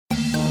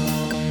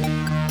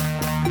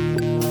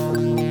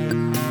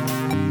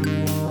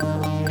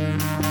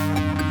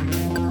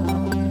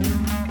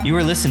You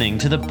are listening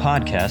to the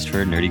podcast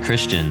for nerdy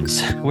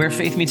Christians, where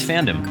faith meets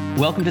fandom.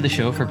 Welcome to the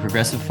show for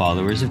progressive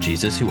followers of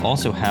Jesus who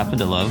also happen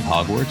to love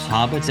Hogwarts,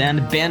 hobbits,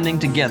 and banding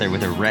together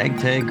with a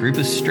ragtag group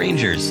of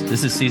strangers.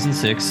 This is Season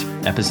 6,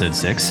 Episode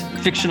 6,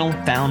 Fictional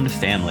Found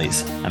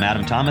Families. I'm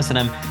Adam Thomas, and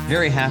I'm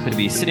very happy to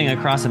be sitting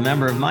across a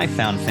member of my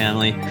found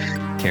family,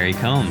 Carrie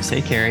Combs.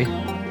 Hey, Carrie.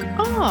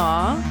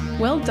 Aw,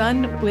 well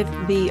done with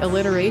the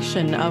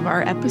alliteration of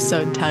our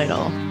episode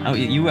title. Oh,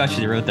 you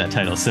actually wrote that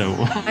title, so...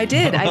 I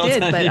did, but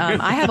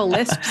I have a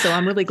lisp, so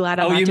I'm really glad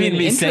I'm not doing the intros anymore. Oh, you mean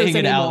me saying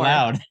it out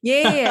loud?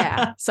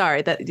 Yeah.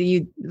 Sorry,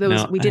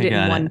 we did it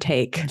in one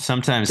take.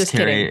 Sometimes, just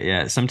Carrie, kidding.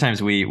 Yeah,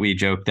 sometimes we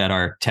joke that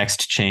our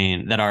text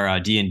chain, that our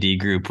D&D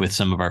group with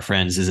some of our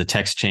friends is a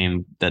text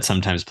chain that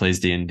sometimes plays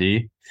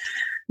D&D.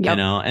 Yep.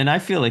 And I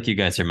feel like you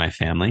guys are my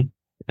family.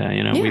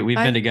 We've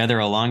been together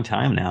a long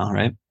time now,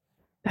 right?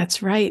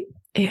 That's right.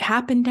 It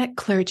happened at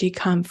Clergy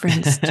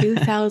Conference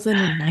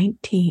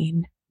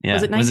 2019. Yeah.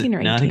 Was it 19 or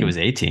 18? No, I think it was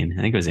 18.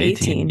 I think it was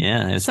 18.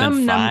 Yeah. It's some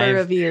been number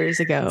of years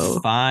ago.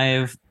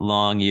 5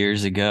 long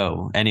years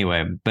ago.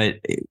 Anyway, but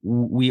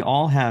we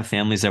all have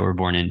families that we're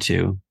born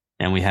into,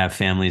 and we have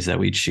families that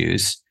we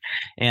choose.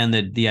 And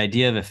the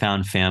idea of a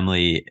found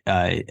family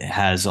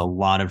has a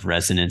lot of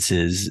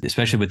resonances,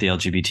 especially with the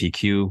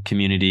LGBTQ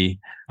community,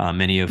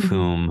 many of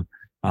whom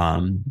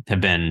have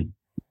been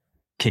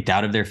kicked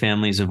out of their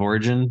families of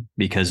origin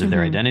because of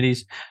their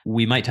identities.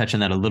 We might touch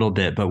on that a little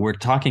bit, but we're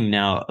talking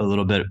now a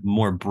little bit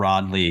more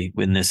broadly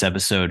in this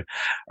episode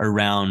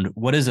around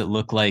what does it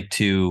look like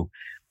to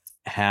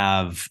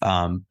have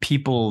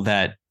people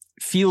that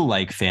feel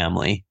like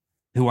family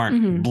who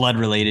aren't blood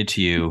related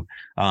to you,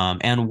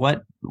 and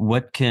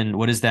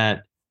how does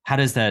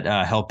that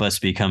help us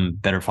become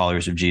better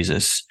followers of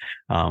Jesus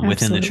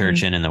within the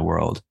church and in the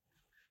world?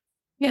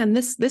 Yeah, and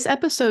this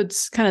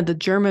episode's kind of the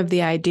germ of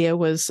the idea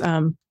was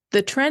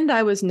the trend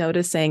I was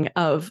noticing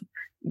of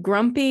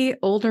grumpy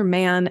older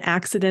man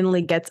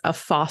accidentally gets a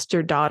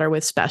foster daughter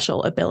with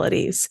special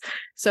abilities.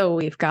 So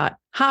we've got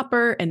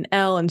Hopper and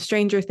Elle and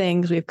Stranger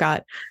Things. We've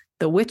got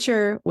The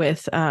Witcher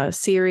with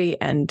Ciri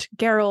and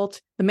Geralt.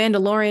 The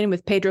Mandalorian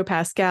with Pedro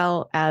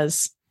Pascal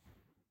as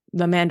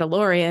the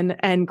Mandalorian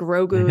and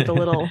Grogu, the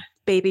little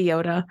baby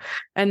Yoda.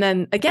 And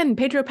then again,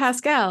 Pedro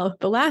Pascal,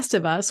 The Last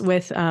of Us,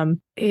 with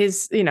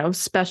his,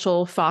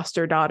 special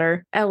foster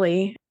daughter,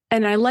 Ellie.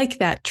 And I like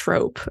that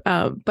trope.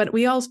 But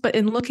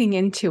in looking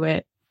into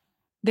it,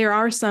 there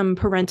are some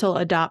parental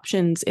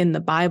adoptions in the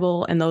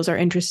Bible, and those are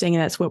interesting.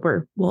 And that's what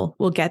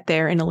we'll get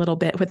there in a little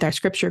bit with our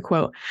scripture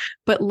quote.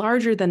 But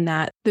larger than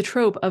that, the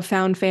trope of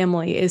found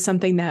family is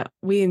something that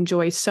we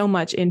enjoy so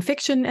much in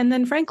fiction, and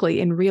then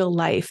frankly in real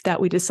life, that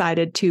we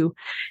decided to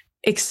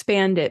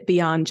expand it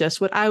beyond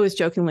just what I was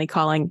jokingly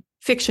calling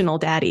fictional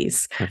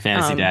daddies.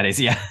 Fantasy daddies,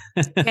 yeah.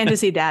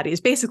 Fantasy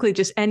daddies. Basically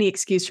just any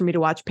excuse for me to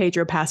watch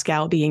Pedro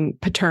Pascal being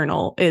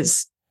paternal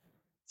is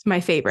my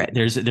favorite.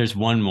 There's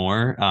one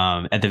more.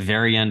 At the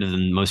very end of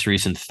the most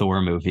recent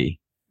Thor movie,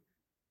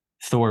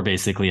 Thor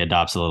basically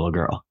adopts a little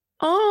girl.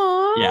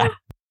 Oh, yeah.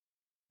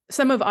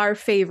 Some of our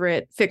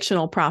favorite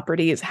fictional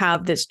properties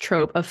have this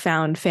trope of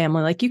found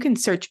family. Like you can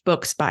search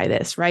books by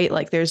this, right?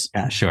 Like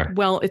sure.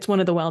 Well, it's one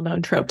of the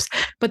well-known tropes,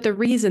 but the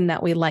reason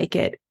that we like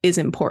it is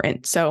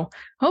important. So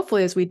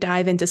hopefully as we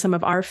dive into some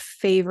of our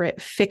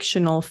favorite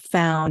fictional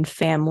found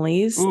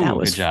families, that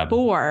was good job.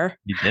 4.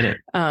 You did it.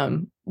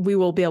 We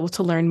will be able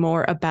to learn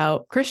more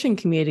about Christian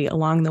community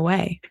along the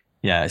way.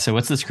 Yeah. So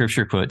what's the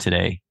scripture quote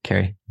today,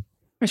 Carrie?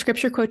 Our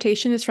scripture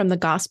quotation is from the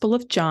Gospel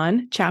of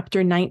John,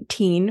 chapter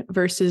 19,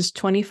 verses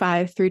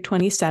 25 through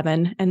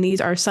 27. And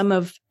these are some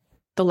of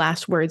the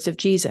last words of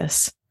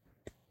Jesus.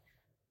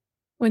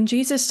 When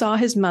Jesus saw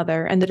his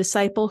mother and the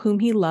disciple whom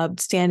he loved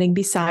standing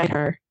beside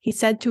her, he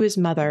said to his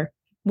mother,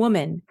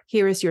 "Woman,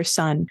 here is your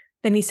son."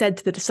 Then he said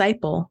to the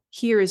disciple,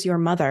 "Here is your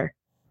mother."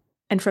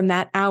 And from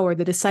that hour,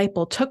 the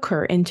disciple took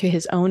her into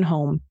his own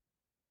home.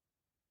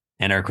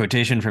 And our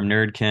quotation from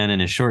Nerd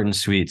Canon is short and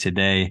sweet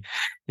today.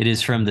 It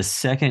is from the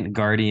second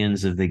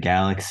Guardians of the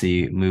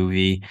Galaxy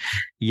movie.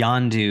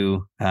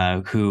 Yondu,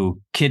 who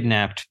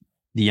kidnapped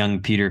the young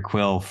Peter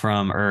Quill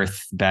from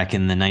Earth back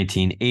in the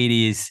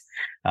 1980s,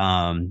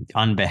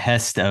 on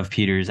behest of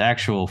Peter's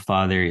actual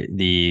father,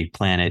 the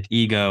planet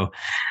Ego.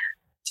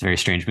 It's a very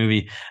strange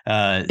movie.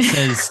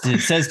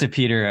 Says to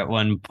Peter at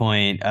one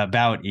point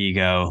about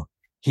Ego,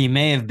 "He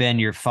may have been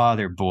your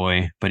father,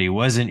 boy, but he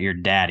wasn't your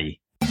daddy."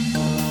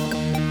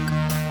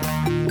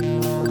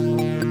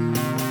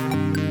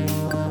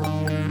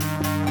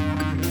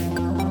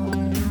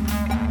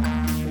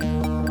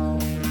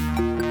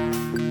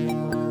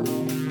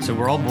 So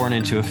we're all born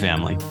into a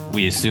family.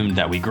 We assume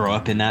that we grow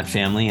up in that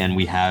family and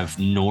we have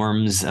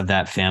norms of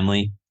that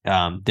family.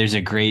 There's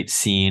a great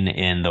scene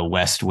in The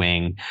West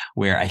Wing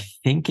where I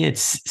think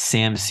it's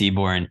Sam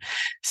Seaborn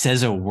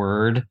says a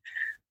word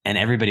and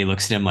everybody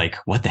looks at him like,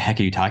 "What the heck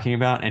are you talking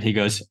about?" And he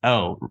goes,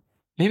 "Oh,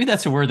 maybe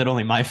that's a word that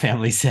only my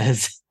family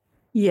says."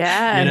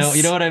 Yes.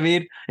 You know what I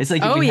mean? It's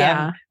like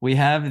we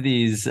have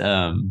these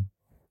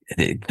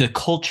the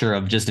culture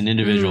of just an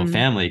individual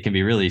family can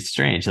be really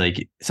strange.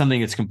 Like something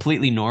that's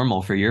completely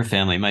normal for your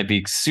family might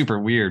be super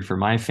weird for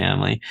my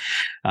family.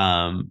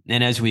 And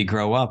as we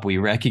grow up, we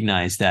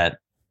recognize that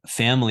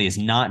family is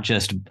not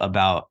just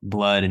about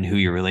blood and who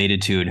you're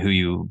related to and who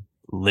you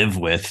live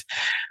with,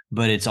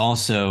 but it's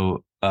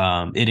also,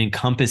 it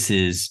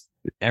encompasses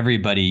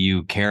everybody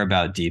you care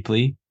about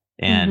deeply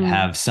and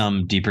have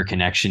some deeper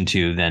connection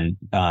to than,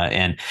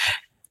 and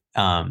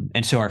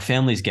so our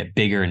families get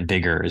bigger and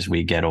bigger as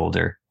we get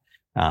older.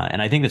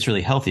 And I think that's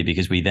really healthy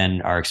because we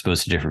then are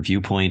exposed to different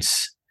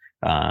viewpoints,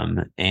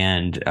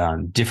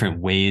 and different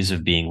ways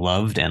of being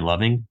loved and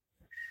loving.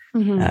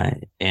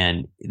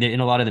 And in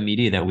a lot of the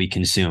media that we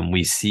consume,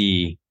 we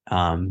see,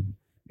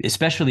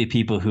 especially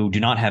people who do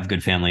not have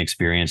good family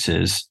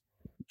experiences,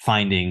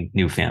 finding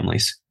new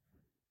families.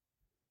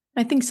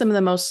 I think some of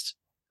the most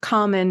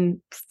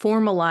common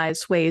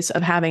formalized ways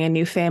of having a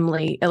new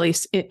family, at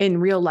least in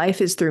real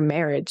life, is through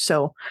marriage.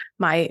 So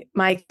my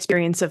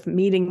experience of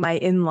meeting my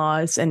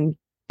in-laws and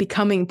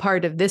becoming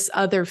part of this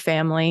other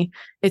family,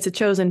 it's a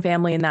chosen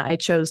family in that I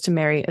chose to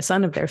marry a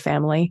son of their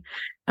family,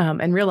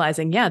 and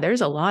realizing, yeah,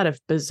 there's a lot of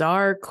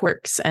bizarre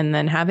quirks. And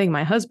then having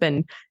my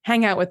husband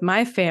hang out with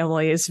my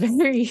family is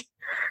very,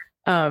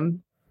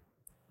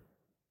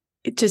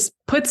 it just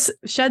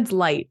sheds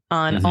light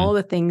on all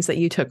the things that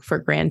you took for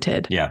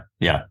granted. Yeah.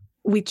 Yeah.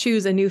 We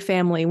choose a new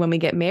family when we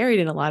get married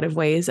in a lot of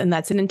ways, and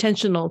that's an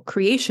intentional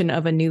creation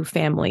of a new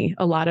family.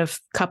 A lot of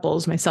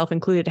couples, myself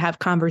included, have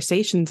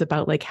conversations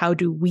about like, how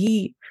do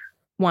we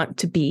want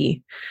to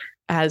be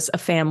as a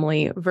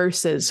family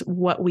versus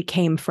what we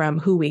came from,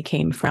 who we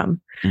came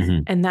from.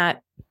 And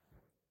that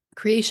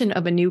creation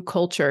of a new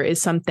culture is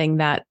something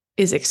that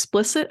is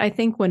explicit, I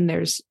think, when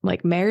there's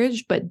like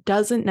marriage, but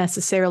doesn't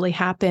necessarily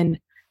happen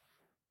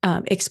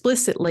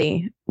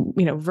explicitly,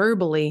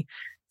 verbally,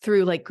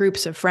 through like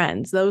groups of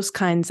friends. Those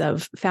kinds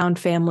of found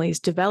families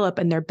develop,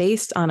 and they're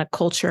based on a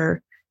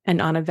culture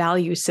and on a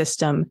value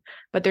system,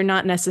 but they're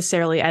not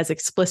necessarily as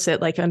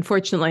explicit. Like,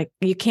 unfortunately,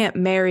 you can't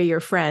marry your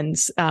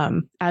friends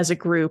as a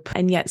group.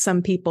 And yet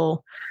some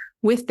people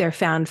with their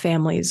found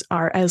families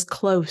are as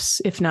close,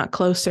 if not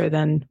closer,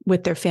 than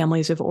with their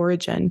families of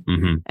origin,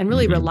 and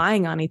really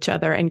relying on each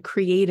other and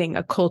creating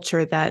a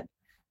culture that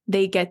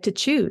they get to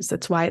choose.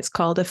 That's why it's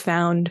called a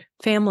found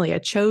family, a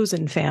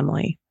chosen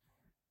family.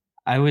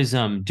 I was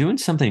doing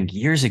something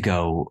years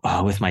ago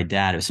with my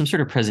dad. It was some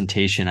sort of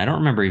presentation. I don't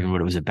remember even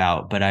what it was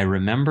about, but I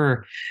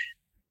remember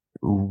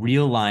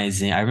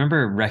recognizing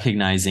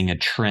a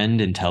trend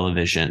in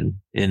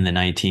television in the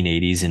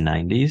 1980s and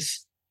 90s.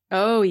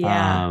 Oh,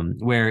 yeah.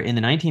 Where in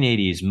the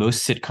 1980s,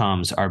 most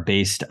sitcoms are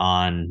based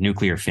on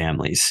nuclear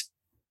families,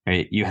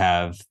 right? You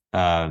have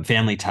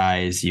Family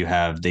Ties, you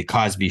have The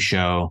Cosby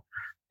Show,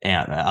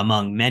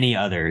 among many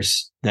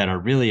others that are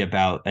really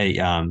about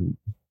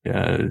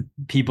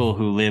people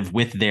who live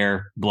with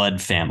their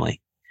blood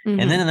family. And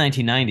then in the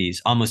 1990s,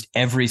 almost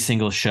every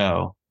single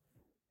show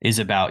is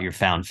about your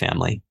found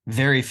family.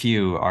 Very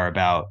few are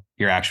about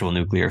your actual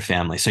nuclear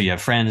family. So you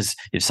have Friends,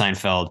 you have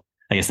Seinfeld.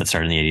 I guess that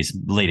started in the 80s,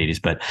 late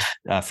 80s, but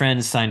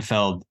Friends,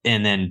 Seinfeld,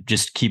 and then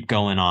just keep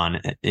going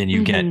on. And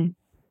you get,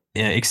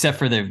 except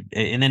for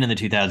and then in the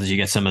 2000s, you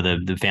get some of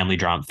the family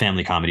drama,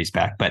 family comedies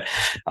back. But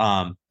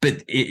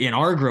in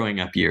our growing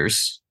up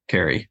years,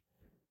 Carrie,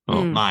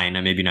 well, mine,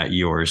 and maybe not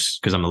yours,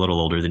 because I'm a little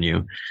older than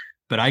you,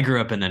 but I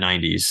grew up in the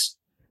 90s.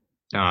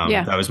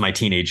 That was my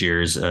teenage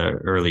years,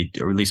 early,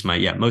 or at least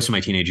most of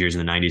my teenage years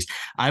in the 90s.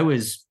 I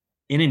was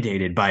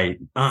inundated by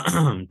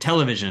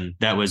television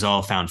that was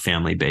all found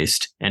family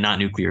based and not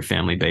nuclear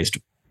family based.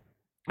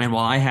 And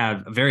while I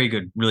have a very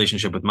good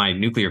relationship with my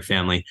nuclear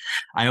family,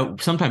 I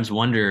sometimes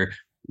wonder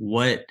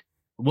what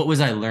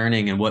was I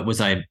learning, and what was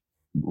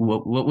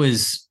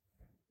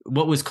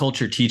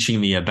culture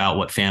teaching me about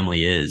what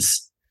family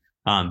is,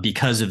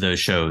 because of those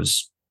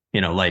shows,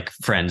 like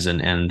Friends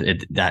and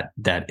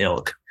that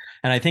ilk.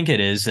 And I think it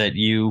is that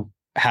you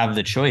have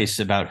the choice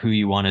about who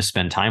you want to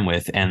spend time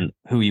with and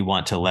who you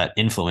want to let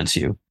influence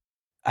you.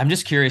 I'm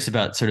just curious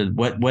about sort of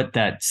what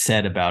that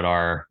said about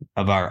our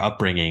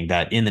upbringing,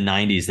 that in the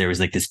 90s there was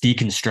like this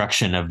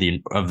deconstruction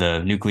of the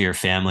nuclear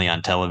family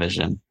on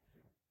television.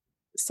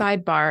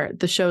 Sidebar,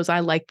 the shows I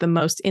liked the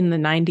most in the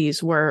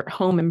 90s were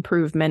Home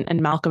Improvement and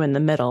Malcolm in the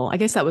Middle. I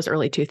guess that was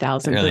early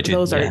 2000s.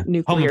 Those are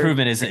nuclear. Home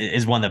Improvement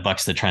is one that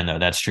bucks the trend, though.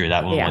 That's true.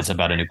 That one was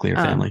about a nuclear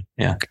family.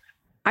 Yeah.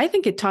 I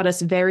think it taught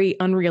us very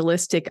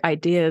unrealistic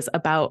ideas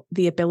about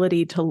the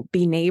ability to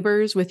be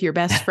neighbors with your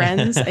best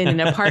friends in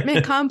an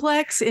apartment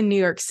complex in New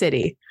York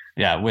City.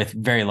 Yeah, with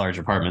very large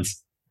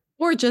apartments.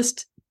 Or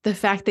just the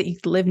fact that you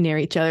live near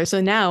each other. So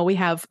now we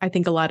have, I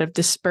think, a lot of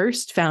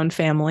dispersed found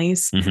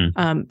families.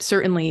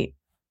 Certainly,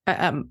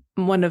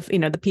 one of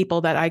the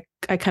people that I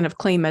kind of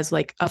claim as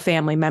like a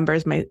family member,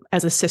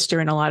 as a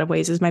sister in a lot of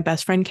ways, is my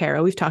best friend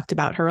Kara. We've talked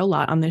about her a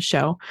lot on this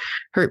show.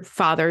 Her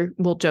father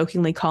will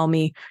jokingly call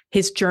me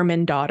his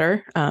German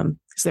daughter,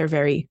 because they're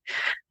very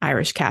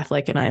Irish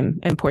Catholic, and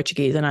I'm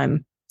Portuguese, and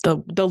I'm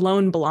the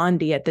lone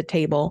blondie at the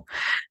table.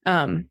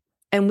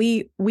 And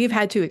we've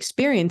had to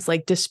experience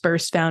like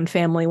dispersed found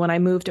family. When I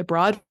moved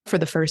abroad for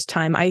the first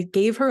time, I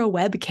gave her a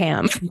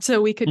webcam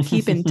so we could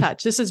keep in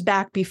touch. This is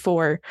back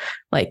before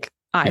like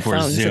Before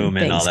iPhones Zoom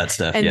and and all things, that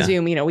stuff. and Yeah.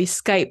 Zoom, we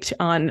Skyped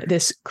on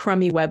this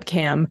crummy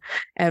webcam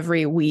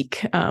every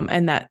week.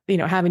 And that,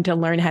 having to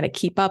learn how to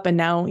keep up. And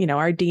now,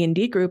 our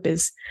D&D group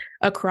is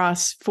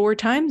across 3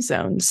 time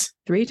zones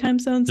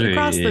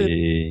across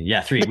Three.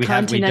 We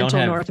continental don't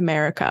have North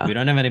America. We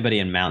don't have anybody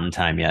in Mountain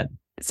Time yet.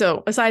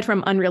 So aside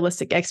from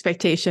unrealistic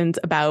expectations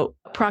about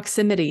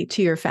proximity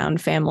to your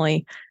found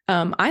family,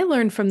 I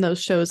learned from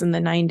those shows in the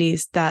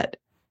 90s that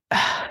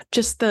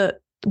just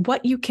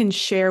what you can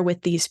share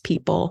with these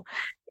people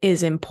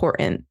is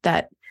important,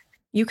 that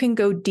you can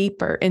go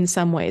deeper in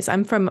some ways.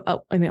 I'm from,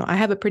 I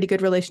have a pretty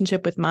good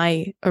relationship with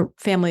my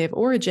family of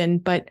origin,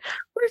 but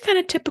we're kind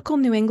of typical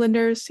New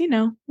Englanders.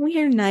 We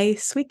are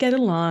nice, we get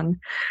along.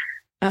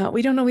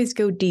 We don't always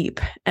go deep.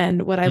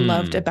 And what I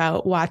loved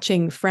about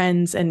watching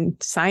Friends and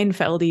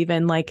Seinfeld,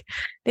 even, like,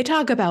 they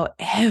talk about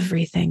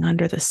everything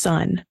under the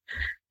sun,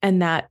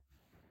 and that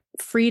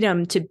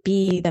freedom to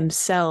be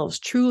themselves,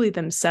 truly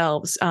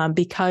themselves,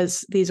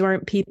 because these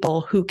weren't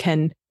people who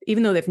can,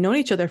 even though they've known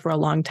each other for a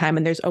long time,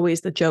 and there's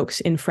always the jokes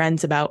in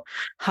Friends about,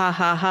 ha,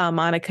 ha, ha,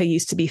 Monica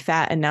used to be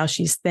fat and now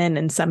she's thin,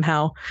 and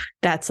somehow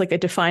that's like a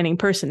defining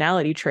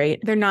personality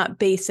trait. They're not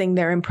basing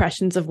their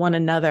impressions of one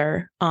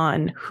another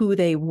on who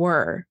they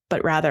were,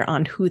 but rather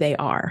on who they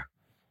are.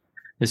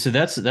 So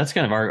that's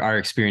kind of our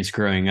experience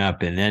growing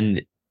up. And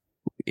then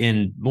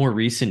in more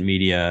recent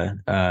media,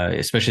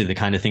 especially the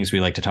kind of things we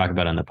like to talk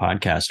about on the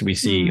podcast, we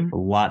see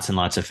lots and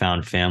lots of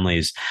found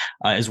families,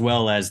 as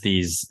well as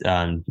these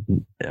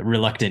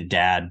reluctant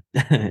dads.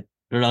 There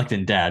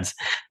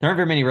aren't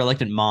very many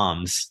reluctant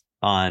moms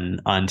on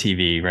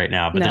TV right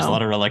now, but there's a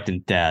lot of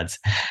reluctant dads.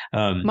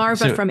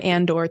 Marva from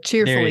Andor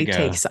cheerfully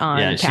takes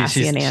on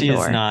Cassian Andor. She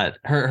is not.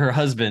 Her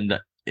husband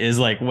is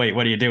like, wait,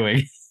 what are you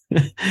doing?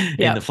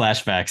 In the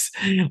flashbacks.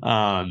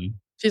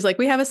 She's like,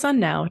 we have a son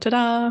now.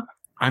 Ta-da.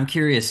 I'm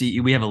curious.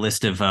 We have a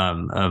list of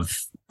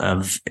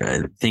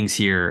things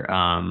here.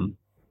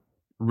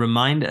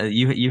 Remind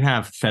you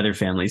have feather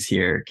families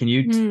here. Can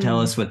you tell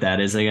us what that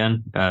is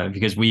again?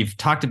 Because we've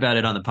talked about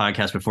it on the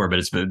podcast before, but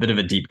it's a bit of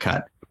a deep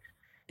cut.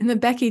 In the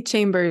Becky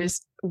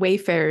Chambers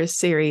Wayfarers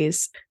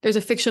series, there's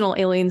a fictional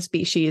alien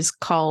species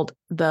called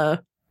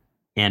the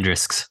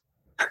Andrisks,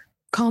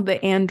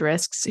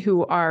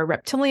 who are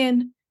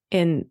reptilian.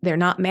 And they're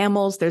not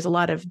mammals. There's a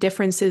lot of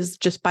differences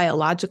just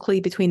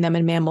biologically between them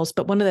and mammals.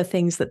 But one of the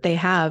things that they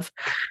have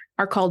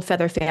are called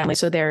feather families.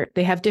 So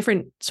they have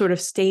different sort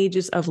of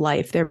stages of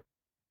life. They're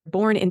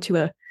born into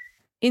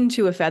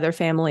a feather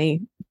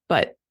family,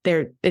 but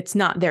it's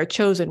not their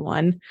chosen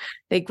one.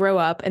 They grow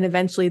up and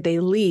eventually they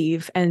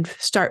leave and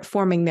start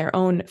forming their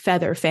own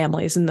feather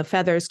families. And the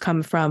feathers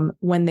come from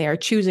when they are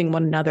choosing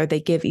one another, they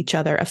give each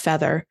other a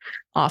feather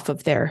off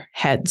of their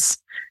heads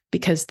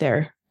because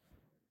they're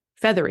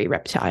feathery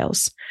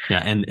reptiles.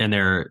 Yeah, and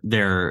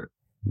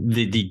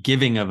the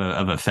giving of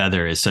a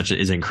feather is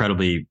an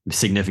incredibly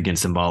significant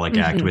symbolic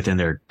act within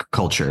their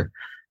culture,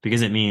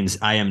 because it means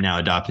I am now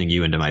adopting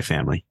you into my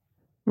family.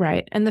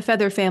 Right. And the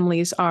feather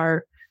families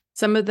are,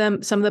 some of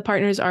the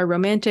partners are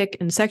romantic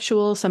and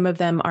sexual, some of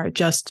them are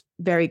just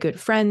very good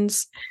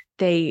friends.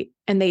 They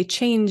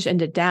change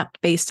and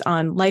adapt based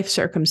on life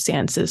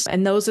circumstances.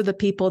 And those are the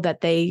people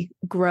that they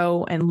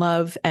grow and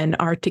love and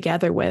are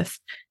together with.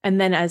 And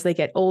then as they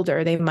get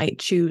older, they might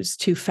choose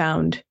to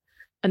found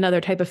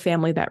another type of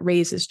family that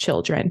raises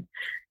children.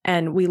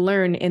 And we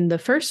learn in the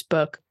first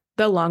book,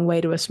 The Long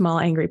Way to a Small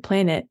Angry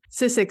Planet,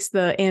 Syssix,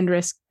 the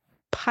Andrisk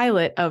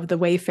pilot of the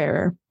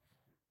Wayfarer,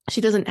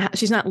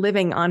 she's not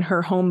living on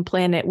her home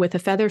planet with a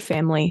feather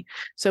family.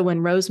 So when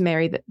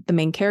Rosemary, the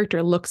main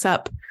character, looks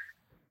up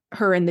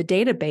her in the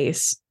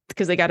database,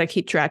 because they got to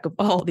keep track of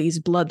all these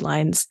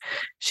bloodlines,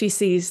 she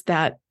sees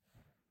that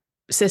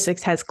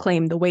Syssix has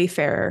claimed the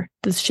Wayfarer,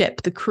 the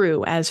ship, the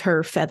crew, as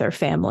her feather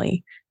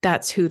family.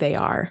 That's who they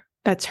are.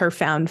 That's her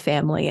found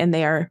family. And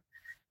they are,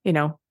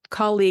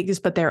 colleagues,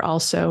 but they're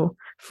also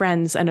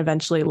friends and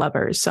eventually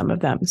lovers, some of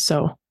them.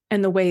 So,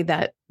 and the way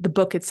that the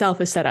book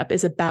itself is set up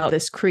is about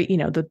this,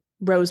 the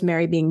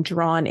Rosemary being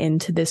drawn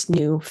into this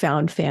new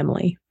found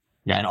family.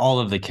 Yeah, and all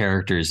of the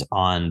characters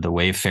on the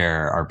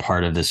Wayfarer are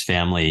part of this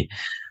family,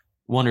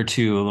 one or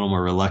two a little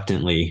more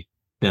reluctantly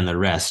than the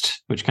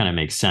rest, which kind of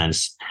makes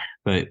sense.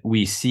 But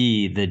we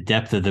see the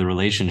depth of the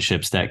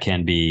relationships that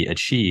can be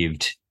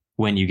achieved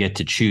when you get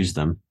to choose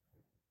them.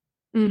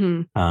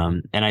 And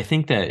I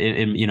think that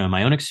in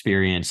my own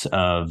experience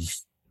of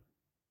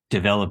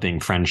developing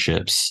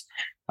friendships,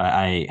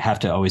 I have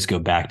to always go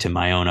back to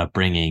my own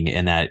upbringing,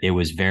 and that it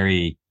was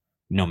very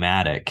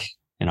nomadic.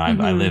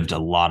 I lived a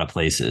lot of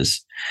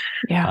places.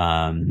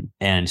 Yeah.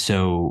 And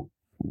so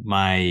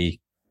my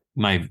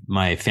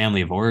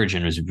family of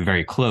origin was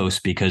very close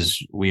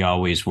because we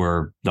always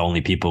were the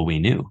only people we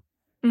knew.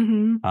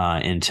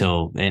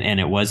 Until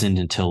it wasn't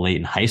until late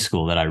in high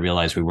school that I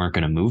realized we weren't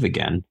going to move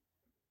again.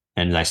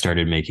 And I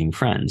started making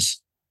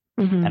friends.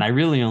 And I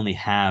really only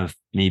have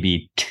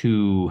maybe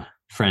 2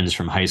 friends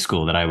from high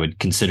school that I would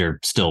consider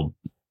still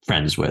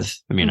friends with.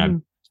 I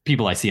mean,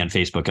 people I see on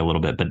Facebook a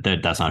little bit, but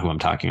that's not who I'm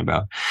talking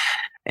about.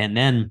 And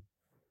then,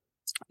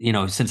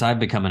 since I've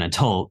become an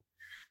adult,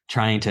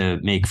 trying to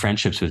make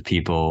friendships with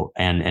people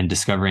and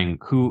discovering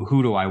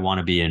who do I want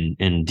to be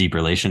in deep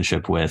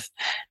relationship with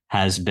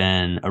has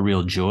been a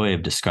real joy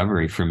of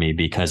discovery for me,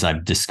 because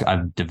I've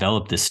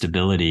developed this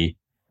stability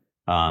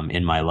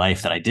in my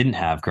life that I didn't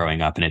have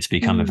growing up. And it's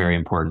become a very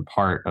important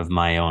part of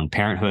my own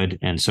parenthood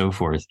and so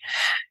forth.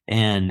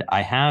 And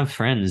I have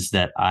friends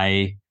that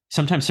I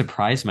sometimes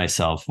surprise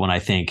myself when I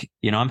think,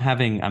 I'm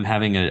having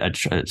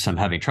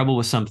trouble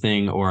with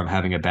something, or I'm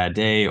having a bad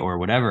day or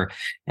whatever.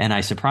 And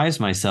I surprise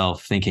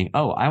myself thinking,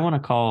 oh, I want to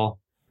call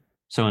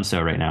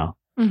so-and-so right now.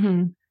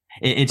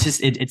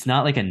 It's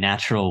not like a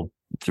natural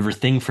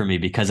thing for me,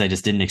 because I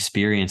just didn't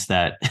experience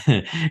that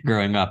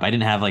growing up. I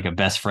didn't have like a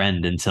best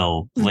friend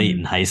until late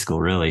in high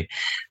school, really.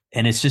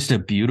 And it's just a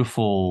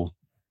beautiful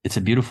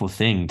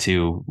thing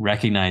to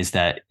recognize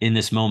that in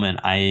this moment,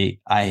 I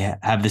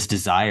have this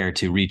desire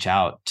to reach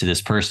out to this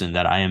person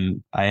that I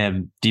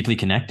am deeply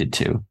connected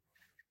to.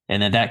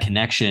 And that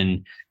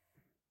connection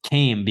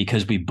came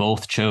because we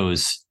both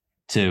chose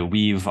to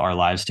weave our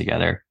lives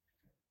together,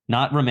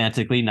 not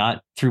romantically,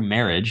 not through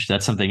marriage.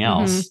 That's something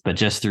else, but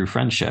just through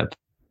friendship.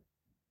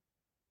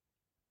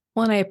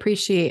 Well, and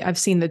I've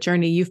seen the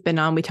journey you've been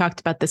on. We talked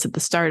about this at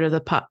the start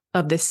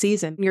of this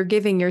season. You're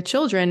giving your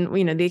children,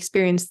 the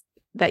experience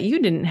that you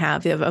didn't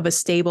have of a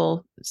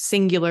stable,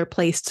 singular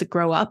place to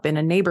grow up in,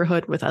 a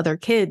neighborhood with other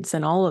kids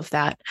and all of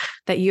that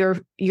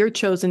your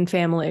chosen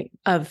family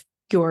of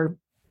your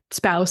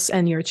spouse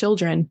and your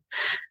children,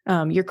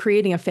 you're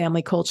creating a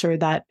family culture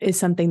that is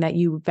something that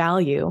you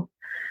value,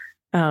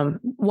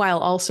 while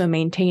also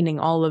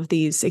maintaining all of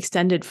these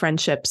extended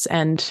friendships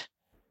and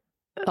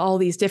all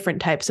these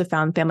different types of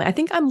found family. I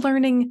think I'm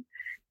learning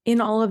in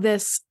all of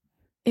this,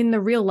 in the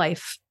real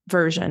life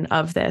version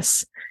of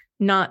this,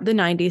 not the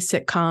 90s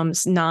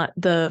sitcoms, not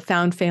the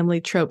found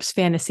family tropes,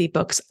 fantasy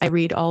books I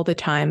read all the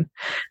time,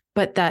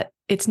 but that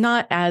it's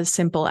not as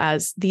simple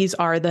as these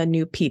are the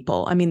new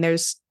people. I mean,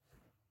 there's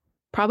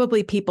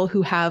probably people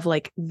who have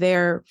like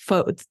their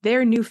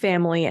new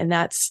family, and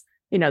that's,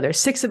 there's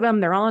 6 of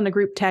them, they're all in a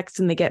group text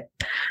and they get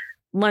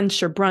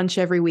lunch or brunch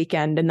every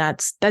weekend. And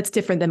that's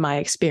different than my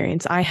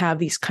experience. I have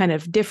these kind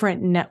of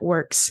different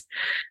networks,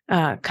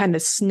 kind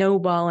of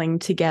snowballing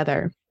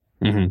together.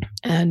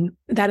 And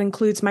that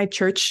includes my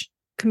church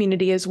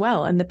community as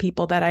well. And the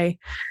people that I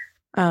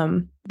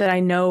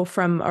know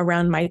from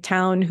around my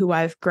town who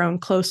I've grown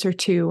closer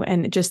to,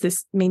 and just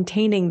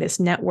maintaining this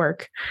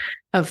network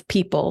of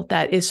people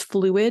that is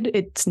fluid.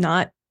 It's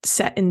not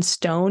set in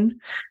stone.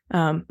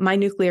 My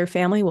nuclear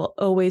family will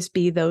always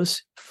be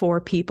those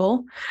 4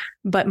 people,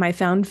 but my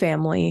found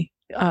family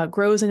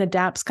grows and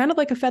adapts kind of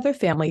like a feather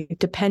family,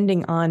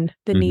 depending on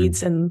the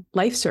needs and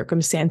life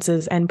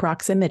circumstances and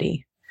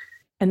proximity.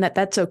 And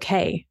that's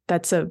okay.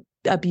 That's a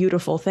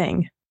beautiful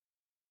thing.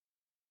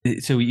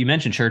 So you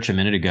mentioned church a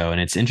minute ago, and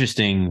it's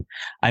interesting.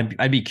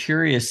 I'd be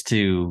curious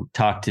to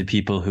talk to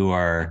people who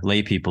are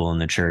lay people in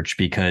the church,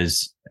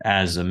 because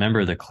as a member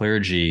of the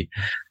clergy,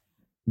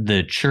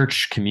 the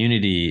church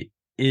community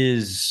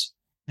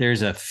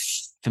there's a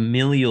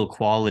familial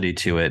quality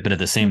to it, but at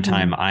the same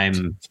time, I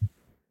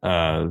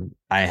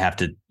have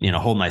to,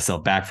 hold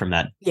myself back from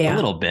that a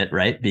little bit,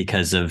 right?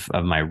 Because of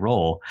my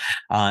role.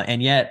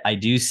 And yet I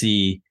do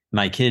see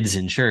my kids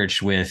in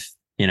church with,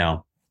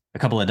 a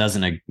couple of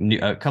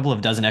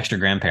dozen extra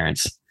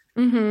grandparents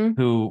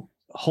who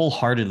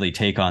wholeheartedly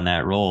take on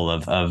that role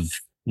of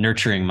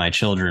nurturing my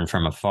children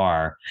from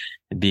afar,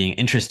 being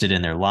interested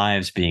in their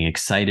lives, being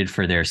excited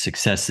for their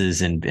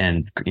successes,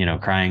 and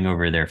crying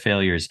over their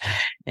failures.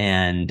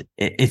 And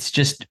it's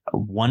just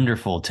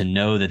wonderful to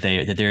know that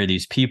there are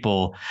these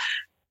people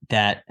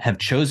that have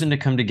chosen to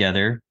come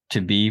together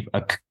to be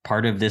a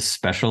part of this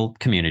special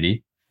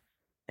community.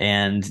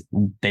 And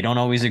they don't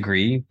always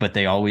agree, but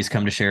they always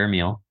come to share a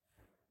meal.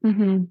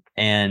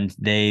 And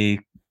they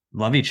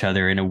love each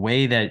other in a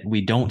way that we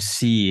don't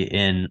see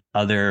in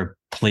other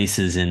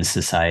places in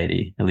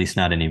society, at least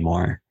not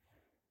anymore.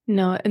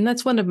 No, and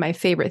that's one of my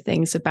favorite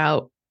things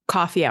about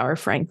coffee hour,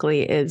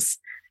 frankly, is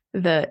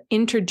the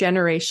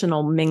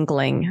intergenerational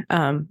mingling.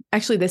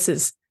 Actually, this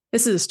is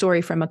a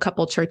story from a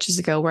couple churches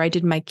ago where I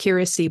did my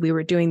curacy. We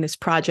were doing this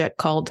project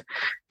called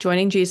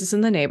Joining Jesus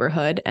in the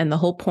Neighborhood. And the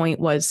whole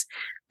point was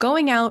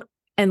going out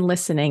and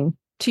listening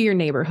to your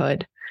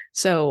neighborhood.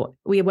 So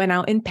we went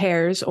out in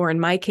pairs, or in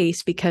my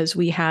case, because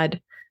we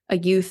had a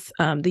youth,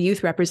 the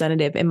youth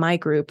representative in my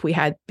group,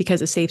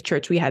 because of Safe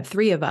Church, we had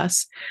 3 of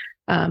us.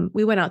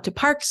 We went out to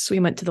parks, we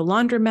went to the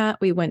laundromat,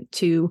 we went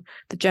to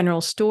the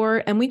general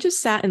store, and we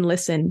just sat and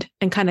listened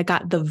and kind of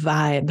got the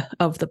vibe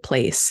of the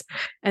place.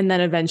 And then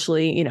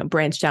eventually,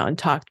 branched out and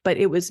talked. But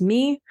it was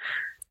me,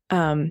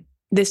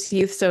 this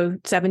youth, so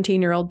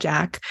 17-year-old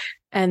Jack,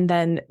 and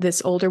then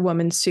this older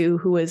woman, Sue,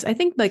 who was, I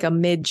think, like a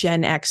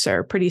mid-Gen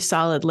Xer, pretty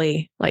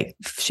solidly, like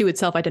she would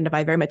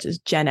self-identify very much as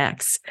Gen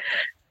X.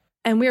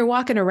 And we were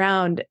walking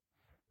around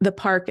the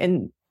park,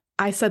 and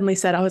I suddenly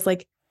said, I was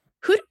like,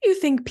 who do you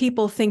think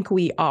people think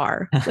we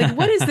are? Like,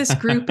 what is this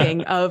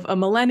grouping of a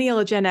millennial,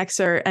 a Gen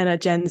Xer, and a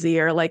Gen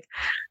Zer? Like,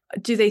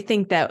 do they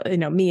think that,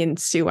 me and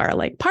Sue are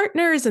like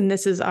partners and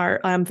this is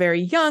I'm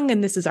very young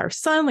and this is our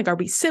son? Like, are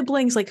we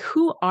siblings? Like,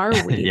 who are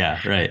we? Yeah,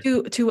 right.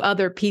 To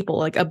other people,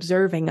 like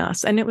observing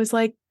us. And it was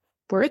like,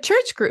 we're a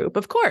church group,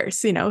 of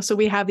course, so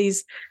we have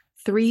these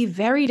three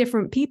very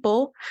different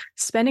people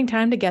spending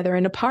time together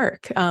in a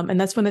park. And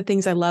that's one of the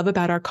things I love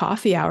about our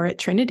coffee hour at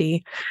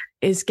Trinity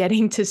is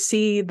getting to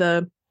see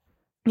the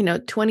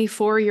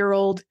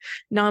 24-year-old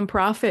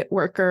nonprofit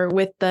worker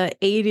with the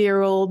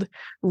 80-year-old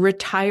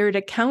retired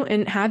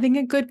accountant having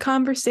a good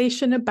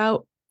conversation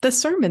about the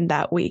sermon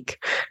that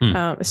week,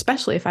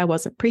 especially if I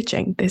wasn't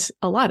preaching. There's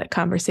a lot of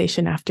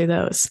conversation after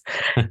those.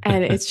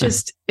 And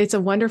it's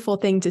a wonderful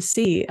thing to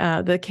see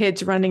the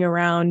kids running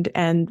around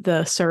and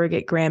the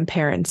surrogate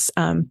grandparents.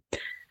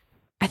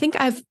 I think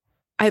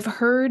I've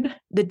heard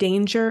the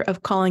danger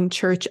of calling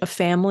church a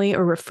family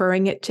or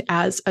referring it to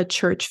as a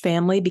church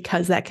family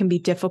because that can be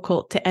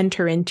difficult to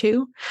enter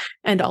into.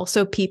 And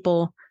also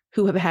people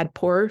who have had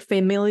poor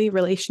family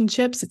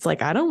relationships, it's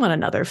like, I don't want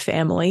another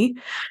family.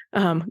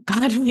 God,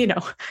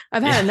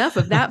 I've had enough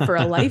of that for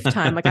a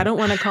lifetime. Like, I don't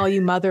want to call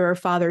you mother or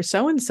father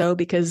so-and-so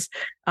because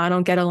I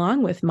don't get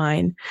along with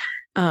mine.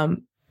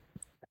 And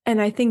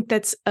I think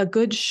that's a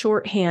good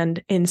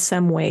shorthand in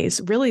some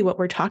ways. Really what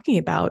we're talking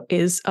about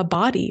is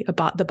about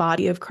the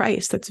body of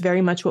Christ. That's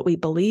very much what we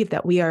believe,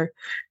 that we are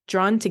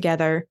drawn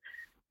together,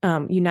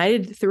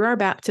 united through our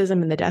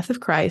baptism and the death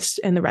of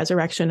Christ and the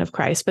resurrection of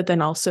Christ, but then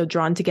also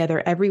drawn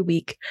together every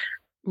week,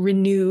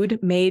 renewed,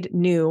 made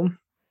new,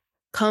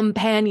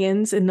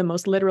 companions in the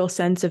most literal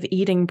sense of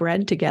eating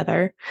bread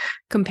together,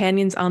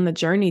 companions on the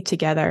journey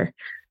together,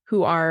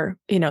 who are,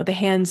 the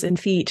hands and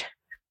feet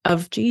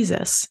of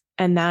Jesus.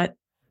 And that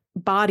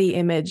body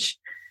image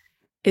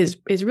is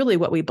really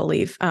what we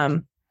believe.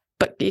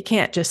 But you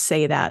can't just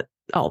say that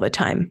all the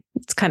time.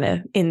 It's kind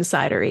of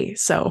insidery.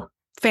 So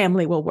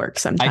family will work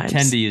sometimes. I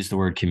tend to use the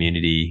word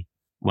community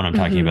when I'm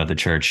talking about the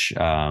church.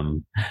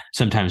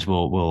 Sometimes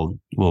we'll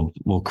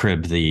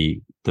crib the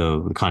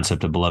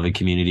concept of beloved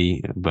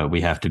community, but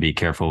we have to be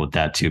careful with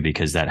that too,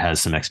 because that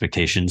has some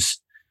expectations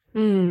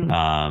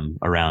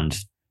around,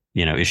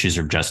 issues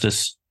of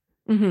justice.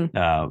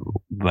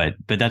 But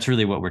that's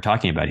really what we're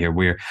talking about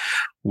here.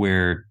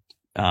 We're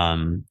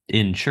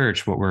in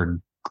church, what we're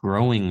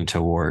growing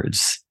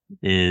towards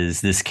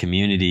is this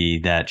community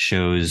that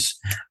shows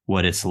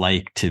what it's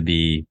like to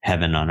be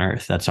heaven on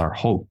earth. That's our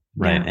hope,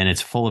 right? Yeah. And it's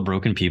full of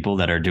broken people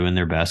that are doing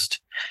their best,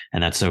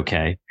 and that's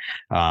okay.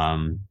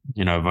 I've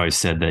always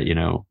said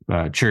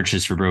that, church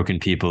is for broken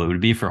people. It would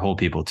be for whole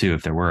people too,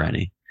 if there were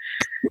any.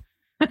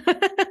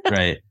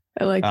 Right.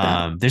 I like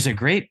that. There's a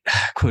great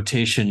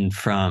quotation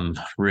from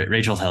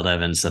Rachel Held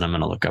Evans that I'm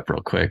going to look up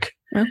real quick.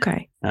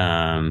 Okay.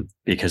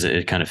 Because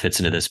it kind of fits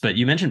into this. But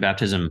you mentioned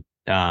baptism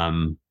a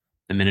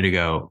minute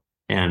ago,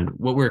 and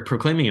what we're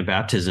proclaiming in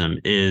baptism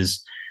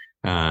is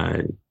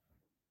the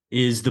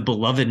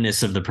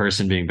belovedness of the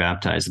person being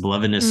baptized, the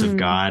belovedness of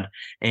God,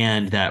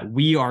 and that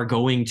we are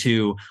going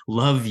to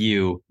love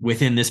you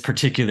within this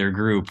particular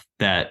group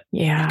that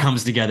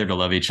comes together to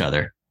love each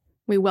other.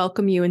 We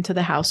welcome you into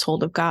the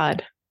household of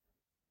God.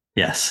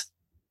 Yes.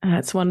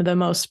 That's one of the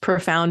most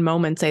profound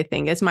moments, I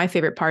think. It's my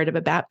favorite part of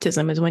a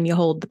baptism is when you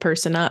hold the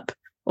person up,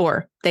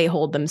 or they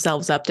hold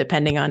themselves up,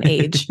 depending on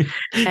age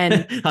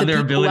and on their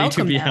ability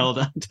to be held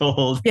up to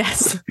hold.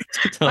 Yes.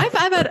 I've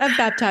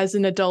baptized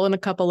an adult and a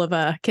couple of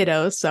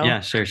kiddos. So yeah,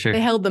 sure.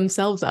 They held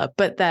themselves up,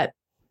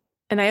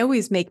 and I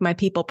always make my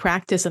people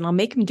practice, and I'll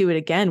make them do it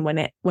again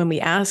when we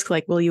ask,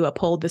 like, will you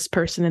uphold this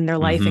person in their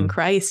life in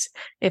Christ?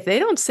 If they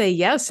don't say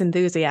yes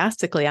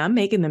enthusiastically, I'm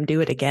making them do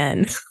it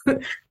again.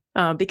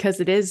 Because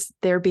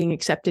they're being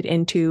accepted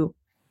into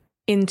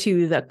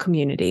the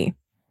community.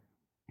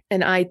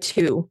 And I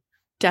too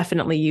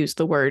definitely use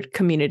the word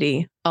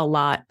community a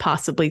lot,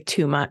 possibly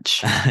too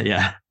much.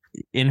 Yeah.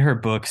 In her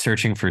book,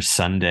 Searching for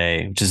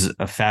Sunday, which is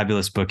a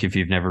fabulous book. If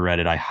you've never read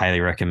it, I highly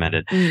recommend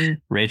it.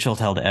 Rachel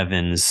Held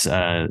Evans,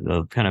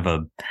 kind of a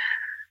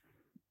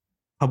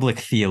public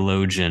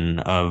theologian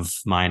of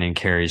mine and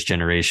Carrie's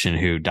generation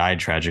who died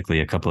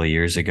tragically a couple of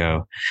years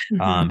ago.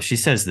 She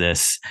says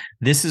this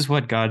is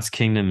what God's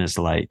kingdom is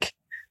like.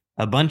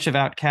 A bunch of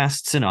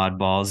outcasts and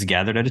oddballs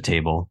gathered at a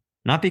table,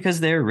 not because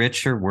they are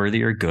rich or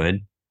worthy or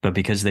good, but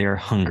because they are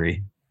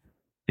hungry,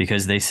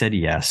 because they said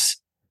yes,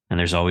 and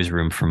there's always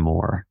room for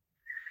more.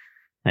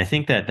 And I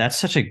think that that's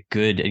such a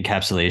good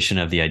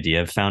encapsulation of the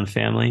idea of found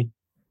family,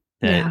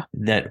 that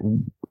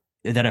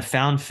a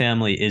found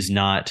family is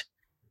not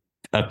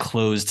a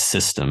closed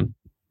system.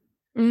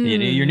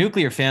 Your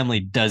nuclear family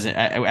doesn't,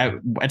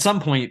 at some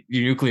point,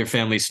 your nuclear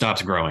family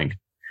stops growing.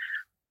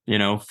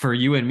 For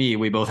you and me,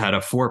 we both had a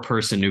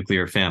 4-person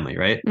nuclear family,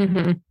 right?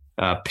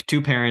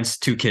 2 parents,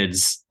 2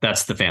 kids.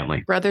 That's the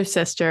family. Brother,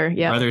 sister.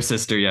 Yeah. Brother,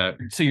 sister. Yeah.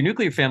 So your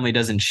nuclear family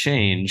doesn't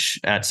change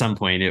at some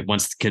point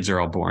once the kids are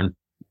all born.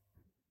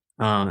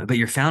 But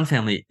your found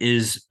family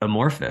is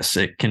amorphous.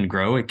 It can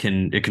grow. It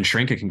can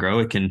shrink. It can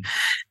grow.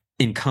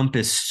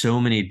 encompass so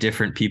many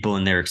different people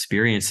and their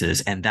experiences.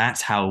 And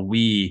that's how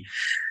we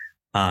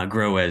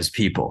grow as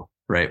people,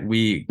 right?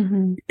 We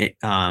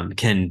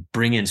can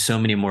bring in so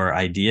many more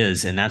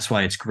ideas. And that's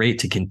why it's great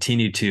to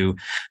continue to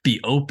be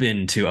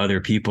open to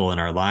other people in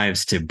our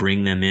lives, to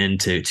bring them in,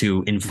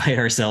 to invite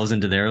ourselves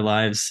into their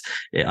lives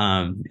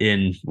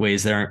in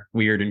ways that aren't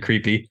weird and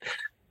creepy.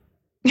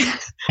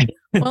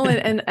 Well,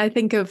 and I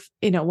think of,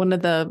 one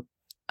of the,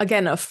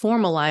 again, a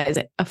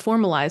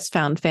formalized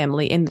found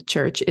family in the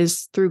church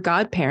is through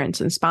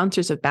godparents and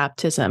sponsors of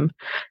baptism.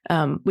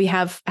 We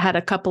have had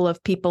a couple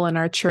of people in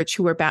our church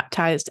who were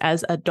baptized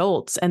as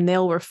adults, and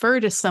they'll refer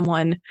to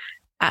someone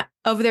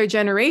of their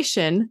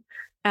generation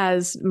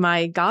as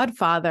my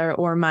godfather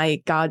or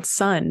my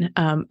godson.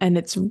 And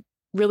it's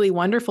really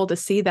wonderful to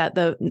see that.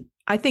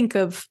 I think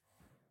of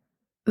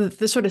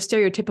the sort of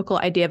stereotypical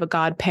idea of a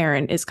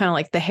godparent is kind of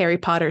like the Harry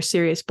Potter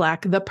Sirius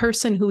Black, the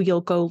person who you'll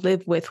go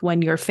live with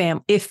when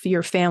if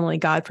your family,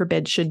 God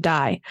forbid, should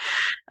die.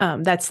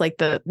 That's like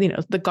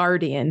the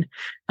guardian.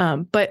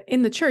 But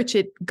in the church,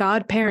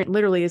 godparent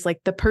literally is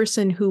like the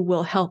person who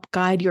will help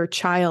guide your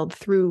child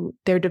through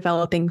their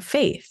developing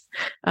faith.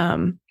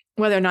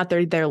 Whether or not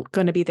they're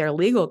going to be their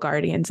legal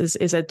guardians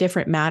is a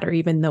different matter,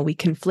 even though we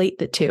conflate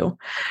the two.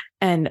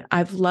 And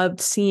I've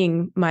loved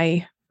seeing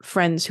my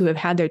friends who have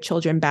had their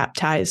children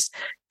baptized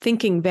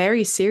thinking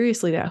very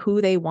seriously about who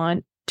they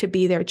want to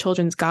be their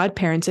children's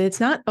godparents. And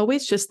it's not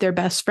always just their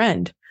best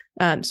friend.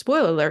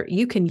 Spoiler alert,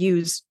 you can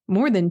use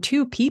more than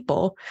two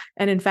people.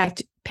 And in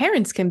fact,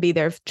 parents can be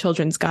their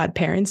children's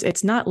godparents.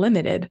 It's not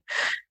limited.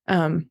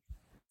 And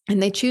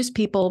they choose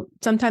people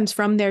sometimes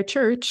from their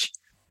church,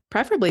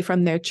 preferably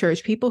from their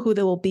church, people who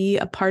they will be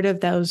a part of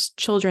those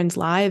children's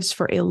lives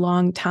for a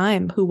long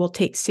time, who will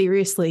take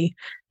seriously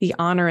the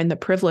honor and the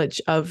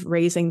privilege of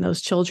raising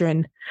those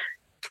children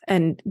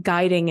and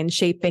guiding and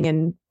shaping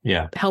and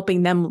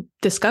helping them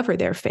discover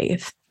their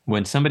faith.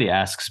 When somebody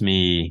asks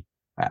me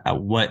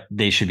what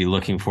they should be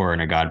looking for in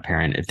a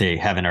godparent, if they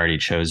haven't already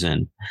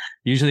chosen,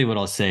 usually what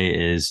I'll say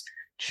is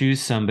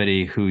choose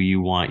somebody who you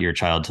want your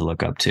child to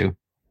look up to.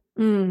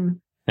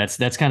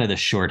 That's kind of the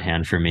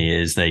shorthand for me,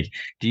 is like,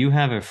 do you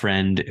have a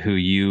friend who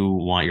you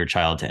want your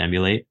child to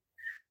emulate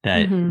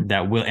that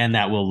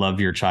will love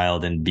your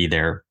child and be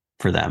there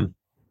for them?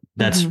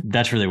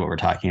 That's really what we're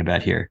talking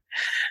about here.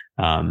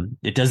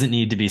 It doesn't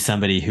need to be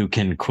somebody who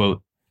can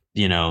quote,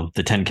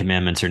 the 10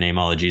 Commandments or name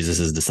all of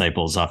Jesus's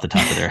disciples off the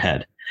top of their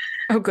head.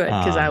 Oh, good,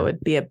 because I would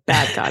be a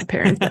bad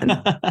godparent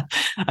then.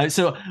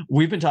 So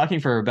we've been talking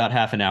for about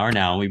half an hour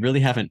now, and we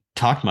really haven't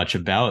talked much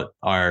about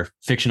our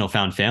fictional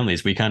found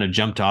families. We kind of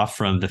jumped off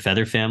from the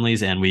feather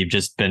families, and we've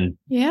just been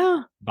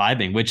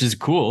vibing, which is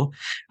cool.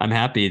 I'm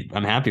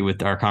happy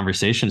with our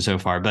conversation so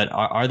far. But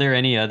are there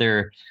any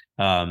other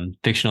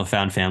fictional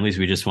found families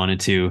we just wanted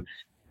to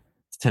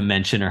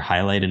mention or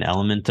highlight an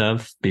element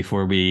of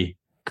before we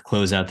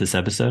close out this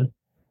episode?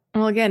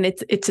 Well, again,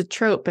 it's a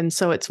trope, and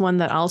so it's one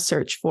that I'll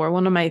search for.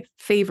 One of my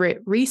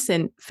favorite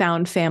recent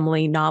found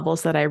family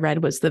novels that I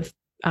read was the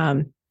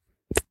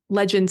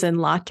Legends and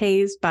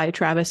Lattes by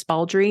Travis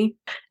Baldree,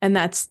 and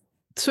that's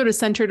sort of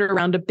centered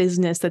around a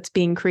business that's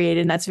being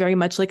created, and that's very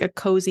much like a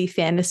cozy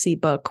fantasy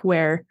book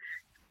where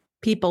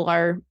people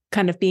are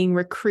kind of being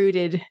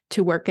recruited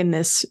to work in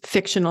this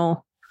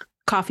fictional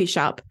coffee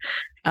shop,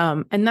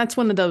 and that's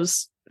one of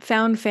those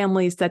found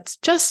families it's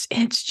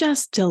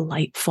just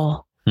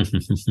delightful.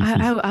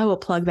 I will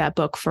plug that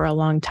book for a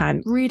long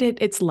time. Read it.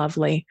 It's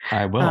lovely.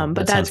 I will.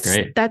 But sounds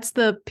great. That's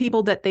the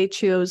people that they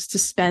chose to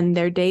spend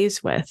their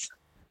days with.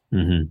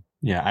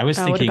 Yeah. I was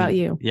thinking, what about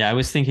you? Yeah, I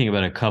was thinking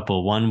about a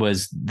couple. One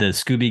was the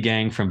Scooby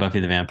Gang from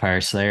Buffy the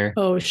Vampire Slayer.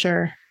 Oh,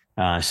 sure.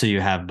 So you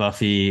have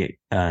Buffy,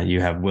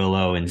 you have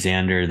Willow and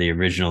Xander, the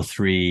original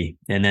three,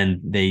 and then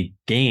they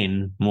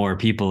gain more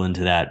people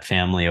into that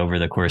family over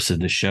the course of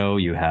the show.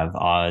 You have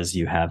Oz,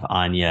 you have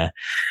Anya,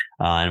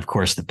 and of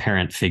course the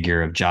parent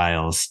figure of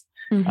Giles.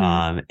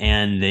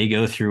 And they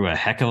go through a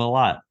heck of a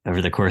lot over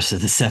the course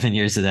of the 7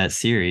 years of that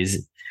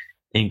series,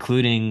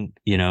 including,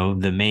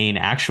 the main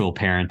actual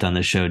parent on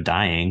the show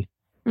dying,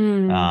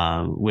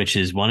 which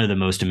is one of the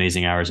most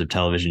amazing hours of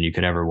television you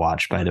could ever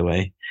watch, by the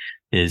way.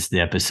 Is the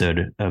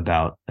episode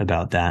about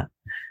that.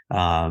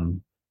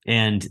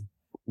 And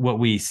what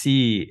we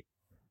see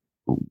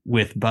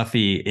with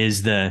Buffy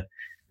is the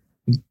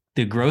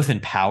growth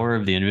and power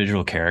of the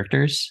individual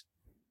characters.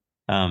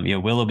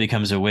 Willow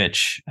becomes a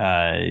witch,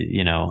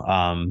 and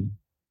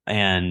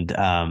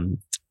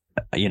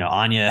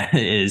Anya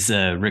is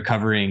a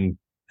recovering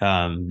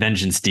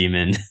vengeance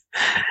demon.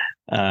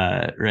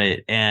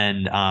 Right.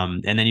 And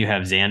then you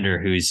have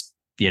Xander, who's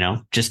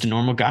just a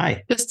normal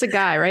guy. Just a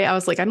guy, right? I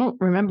was like, I don't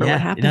remember what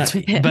happens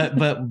with him. But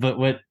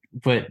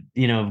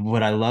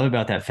what I love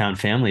about that found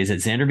family is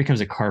that Xander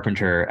becomes a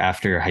carpenter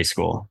after high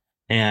school.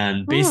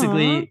 And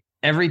basically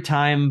every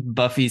time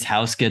Buffy's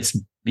house gets,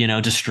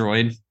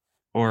 destroyed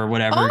or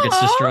whatever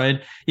gets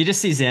destroyed, you just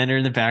see Xander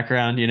in the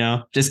background,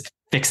 just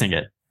fixing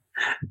it.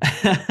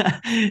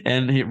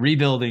 and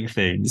rebuilding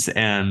things.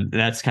 And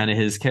that's kind of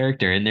his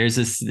character. And there's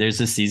a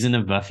season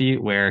of Buffy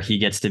where he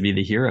gets to be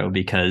the hero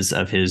because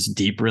of his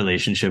deep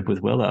relationship with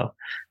Willow,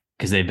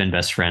 because they've been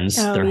best friends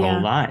their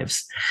whole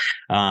lives.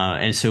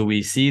 And so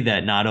we see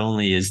that not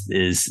only is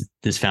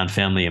this found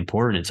family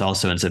important, it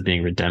also ends up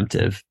being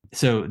redemptive.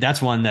 So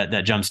that's one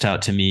that jumps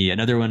out to me.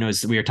 Another one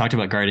was, we were talking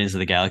about Guardians of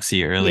the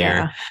Galaxy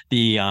earlier.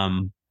 Yeah.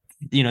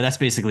 That's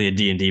basically a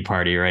D&D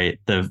party, right?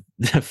 The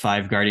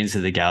 5 Guardians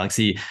of the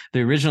Galaxy,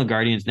 the original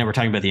Guardians. Now we're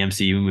talking about the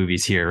MCU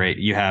movies here, right?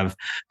 You have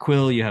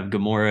Quill, you have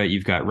Gamora,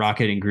 you've got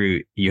Rocket and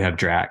Groot, you have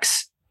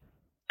Drax.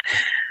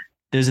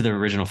 Those are the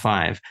original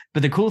 5.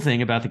 But the cool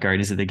thing about the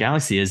Guardians of the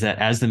Galaxy is that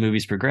as the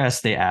movies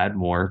progress, they add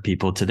more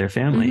people to their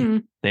family. Mm-hmm.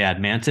 They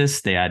add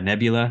Mantis, they add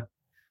Nebula.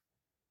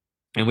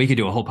 And we could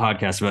do a whole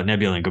podcast about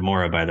Nebula and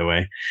Gamora, by the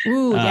way.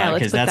 Ooh, yeah,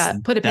 let's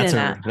put a pin in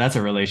that. That's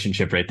a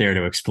relationship right there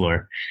to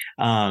explore.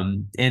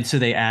 And so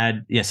they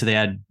add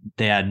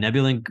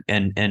Nebula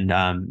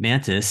and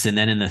Mantis. And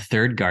then in the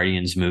third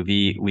Guardians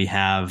movie, we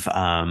have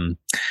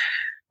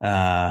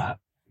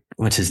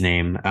what's his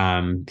name?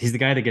 He's the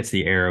guy that gets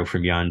the arrow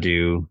from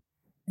Yondu.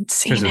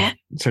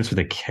 Starts with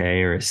a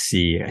K or a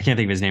C. I can't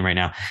think of his name right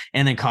now.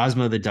 And then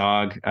Cosmo the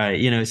dog.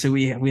 So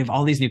we have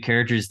all these new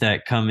characters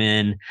that come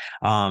in,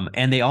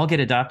 and they all get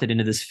adopted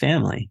into this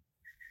family.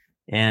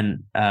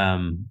 And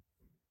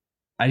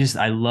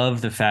I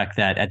love the fact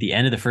that at the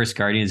end of the first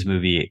Guardians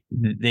movie,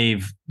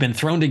 they've been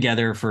thrown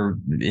together for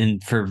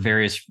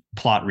various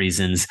plot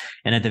reasons.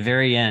 And at the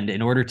very end,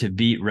 in order to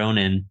beat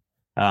Ronan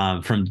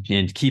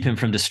and keep him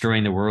from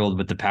destroying the world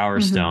with the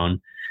Power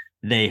Stone,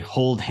 they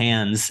hold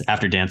hands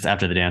after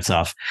the dance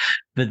off,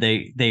 but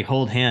they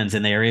hold hands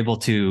and they are able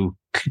to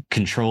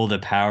control the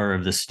power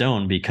of the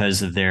stone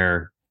because of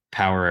their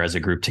power as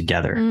a group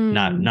together,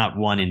 not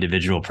one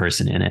individual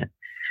person in it.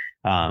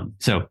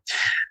 So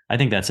I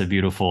think that's a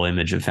beautiful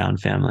image of found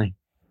family.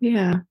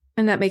 Yeah.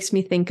 And that makes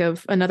me think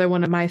of another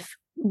one of my,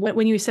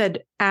 when you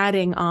said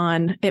adding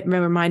on, it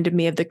reminded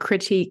me of the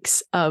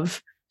critiques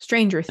of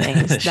Stranger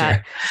Things. Sure.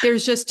 That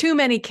there's just too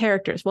many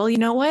characters. Well, you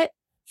know what?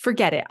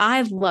 Forget it.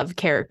 I love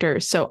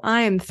characters. So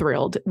I am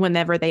thrilled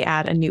whenever they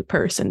add a new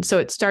person. So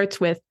it starts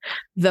with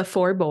the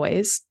 4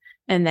 boys,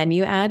 and then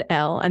you add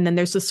Elle. And then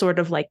there's this sort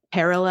of like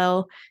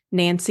parallel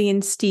Nancy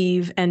and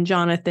Steve and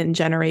Jonathan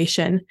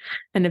generation.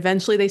 And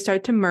eventually they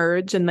start to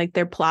merge and like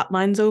their plot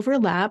lines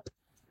overlap.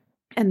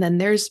 And then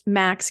there's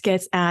Max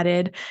gets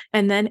added,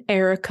 and then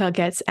Erica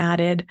gets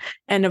added.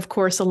 And of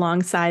course,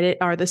 alongside it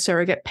are the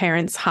surrogate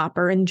parents,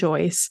 Hopper and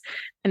Joyce.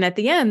 And at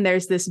the end,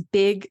 there's this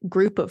big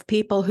group of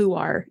people who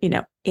are,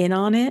 in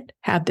on it,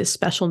 have this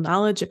special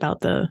knowledge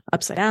about the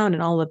Upside Down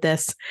and all of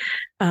this.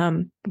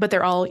 But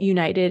they're all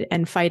united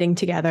and fighting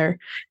together.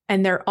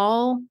 And they're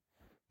all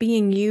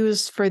being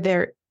used for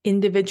their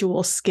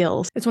individual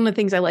skills. It's one of the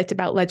things I liked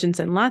about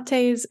Legends and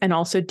Lattes and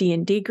also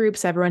D&D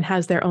groups. Everyone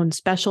has their own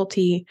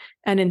specialty.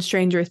 And in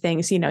Stranger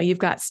Things, you've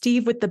got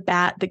Steve with the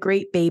bat, the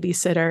great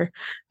babysitter,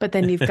 but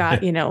then you've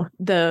got,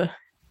 the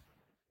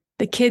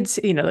kids,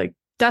 like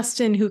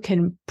Dustin, who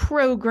can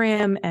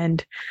program,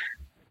 and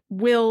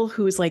Will,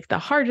 who's like the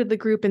heart of the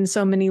group in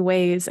so many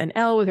ways, and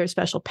Elle with her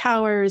special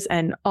powers,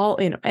 and all,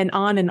 and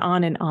on and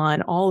on and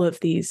on. All of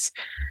these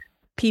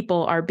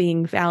people are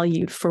being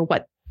valued for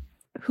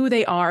who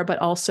they are, but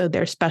also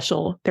their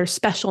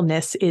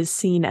specialness is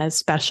seen as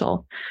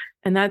special.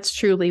 And that's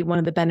truly one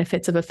of the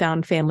benefits of a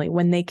found family,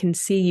 when they can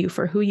see you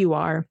for who you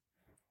are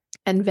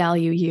and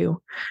value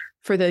you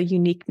for the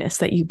uniqueness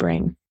that you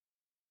bring.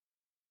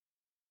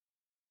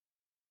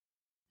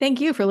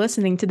 Thank you for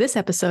listening to this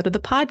episode of the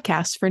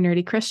podcast for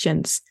Nerdy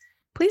Christians.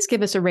 Please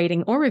give us a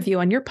rating or review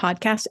on your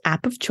podcast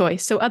app of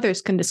choice so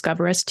others can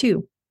discover us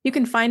too. You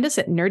can find us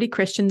at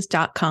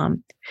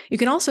nerdychristians.com. You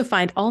can also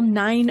find all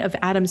 9 of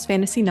Adam's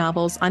fantasy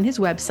novels on his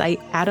website,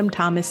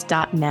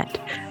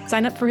 adamthomas.net.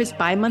 Sign up for his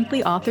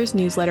bi-monthly author's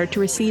newsletter to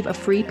receive a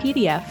free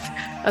PDF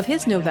of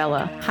his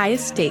novella,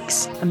 Highest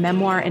Stakes, a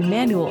memoir and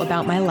manual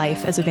about my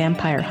life as a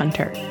vampire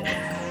hunter.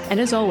 And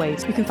as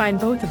always, you can find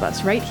both of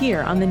us right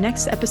here on the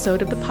next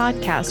episode of the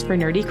podcast for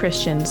Nerdy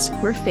Christians,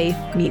 where faith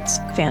meets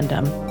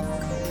fandom.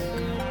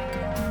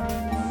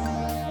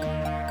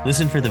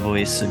 Listen for the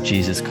voice of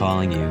Jesus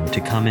calling you to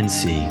come and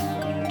see,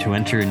 to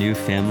enter a new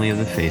family of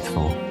the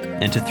faithful,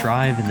 and to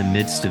thrive in the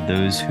midst of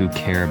those who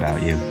care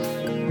about you.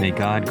 May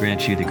God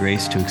grant you the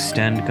grace to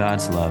extend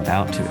God's love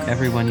out to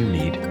everyone you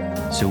meet,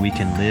 so we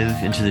can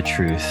live into the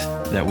truth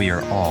that we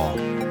are all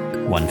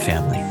one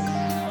family.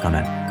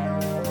 Amen.